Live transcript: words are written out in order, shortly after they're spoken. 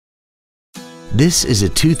This is a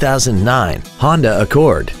 2009 Honda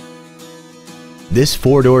Accord. This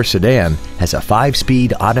four-door sedan has a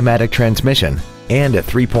 5-speed automatic transmission and a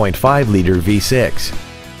 3.5-liter V6.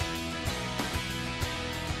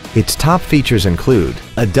 Its top features include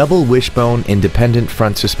a double wishbone independent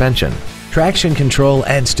front suspension, traction control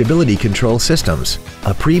and stability control systems,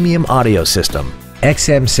 a premium audio system,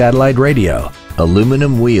 XM satellite radio,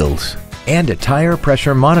 aluminum wheels, and a tire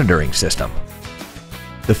pressure monitoring system.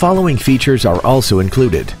 The following features are also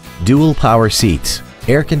included: dual power seats,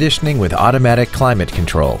 air conditioning with automatic climate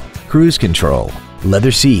control, cruise control,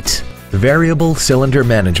 leather seats, variable cylinder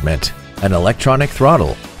management, an electronic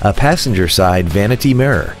throttle, a passenger side vanity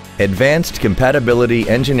mirror, advanced compatibility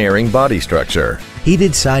engineering body structure,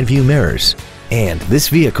 heated side view mirrors, and this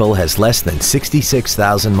vehicle has less than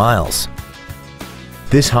 66,000 miles.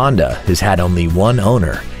 This Honda has had only one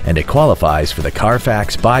owner and it qualifies for the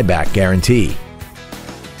Carfax buyback guarantee.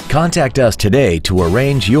 Contact us today to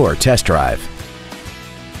arrange your test drive.